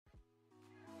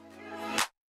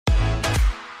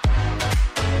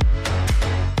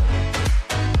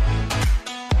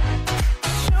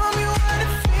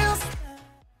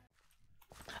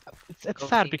it's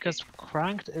sad because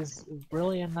Cranked is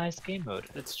really a nice game mode.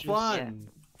 It's just, fun.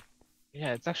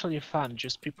 Yeah, it's actually fun.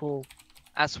 Just people.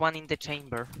 As one in the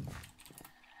chamber.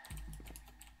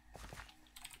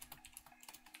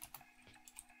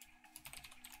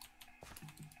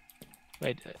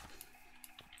 Wait.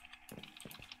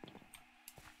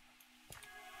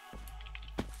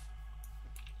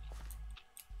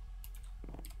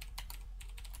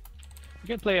 You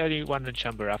can play only one in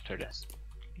chamber after this.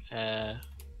 Demon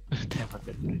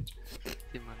Bridge.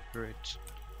 Demon Bridge.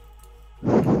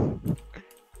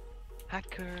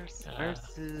 Hackers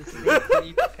versus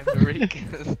Native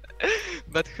Americans.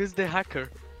 But who's the hacker?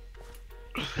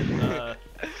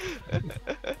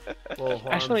 Well, Juan's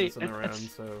Actually, isn't around,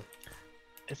 so...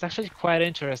 It's actually quite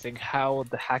interesting how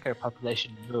the hacker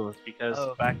population moved, because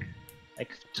back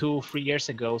like 2-3 years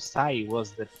ago, Sai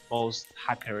was the most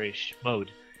hackerish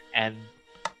mode, and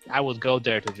I would go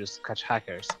there to just catch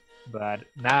hackers. But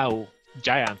now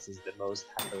Giants is the most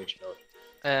hackerish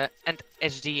mode. And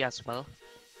HD as well.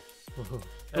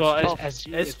 Well,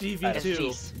 SG V2.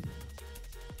 SGs.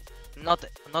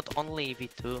 Not only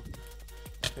V2.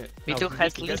 Yeah. V2 No,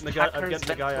 has I'm least getting hackers the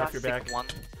than guy off your classic back. one.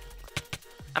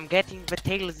 I'm getting the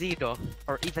tail 0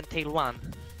 or even tail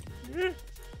 1.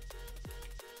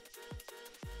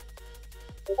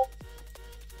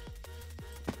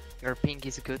 Your ping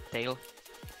is good, tail.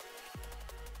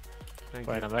 Thank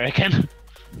For you. an American.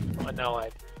 Oh no,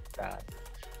 God.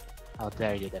 How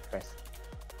dare you, that person.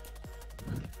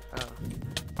 Oh.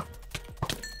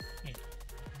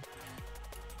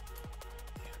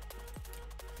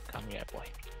 Come here, boy.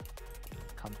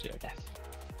 Come to your death.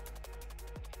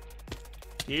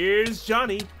 Here's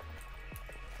Johnny.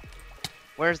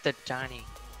 Where's the Johnny?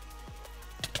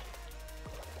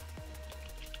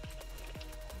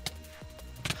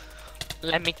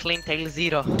 Let me clean tail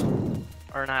 0.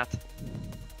 Or not.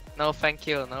 No thank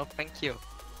you, no thank you.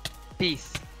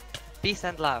 Peace. Peace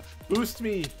and love. Boost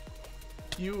me,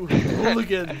 you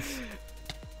hooligans.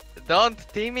 Don't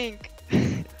teaming.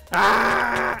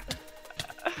 Ah!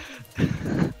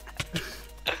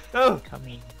 Oh!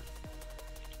 Coming.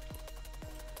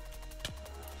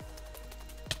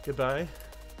 Goodbye.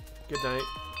 Good night.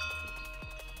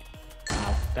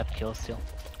 Wow, that kill still.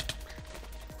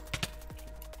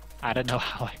 I don't know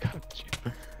how I got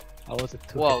you. How was it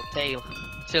too? Whoa, tail.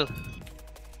 Chill.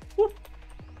 Whoop.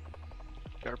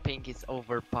 Your ping is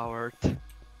overpowered.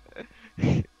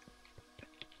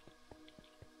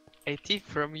 A thief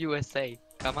from USA.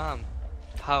 Come on.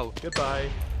 How? Goodbye.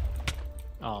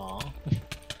 Aww.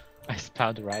 I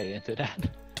spawned right into that.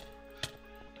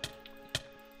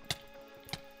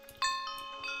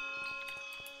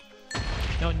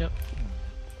 No, no.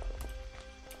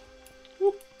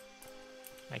 Whoop.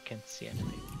 I can't see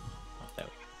anything. Oh, there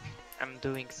we go. I'm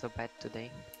doing so bad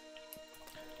today.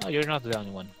 Oh, you're not the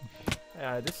only one.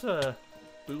 Yeah, this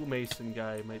Boo Mason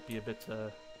guy might be a bit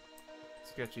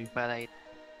sketchy. But I...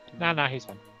 Nah, he's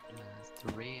fine.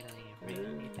 It's really,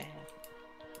 really bad.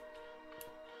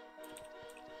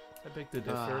 I beg to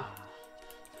differ.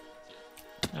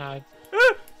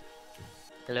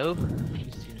 Hello?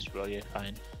 He seems really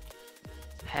fine.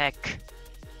 Heck.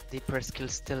 Deeper skill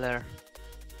stealer.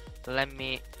 Let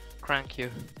me crank you.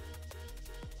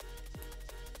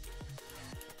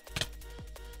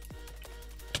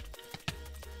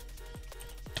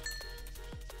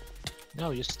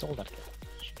 No, you stole that kill.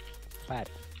 Bad.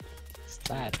 It's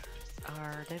bad.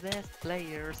 Are the best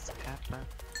players, Kappa.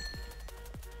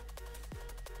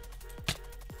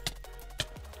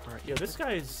 Yeah, this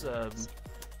guy's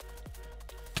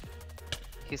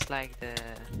He's like the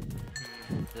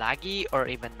laggy or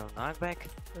even no knockback.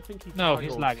 I think he No,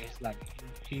 he's toggles. laggy. He's laggy.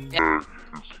 He... Yeah.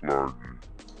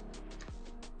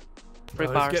 Free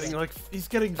Oh, bars. he's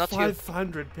getting Not you.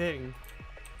 500 ping.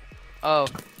 Oh.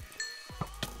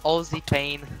 Aussie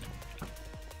pain.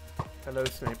 Hello,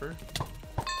 sniper.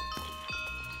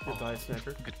 Goodbye,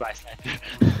 sniper. Goodbye,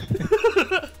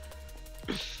 sniper.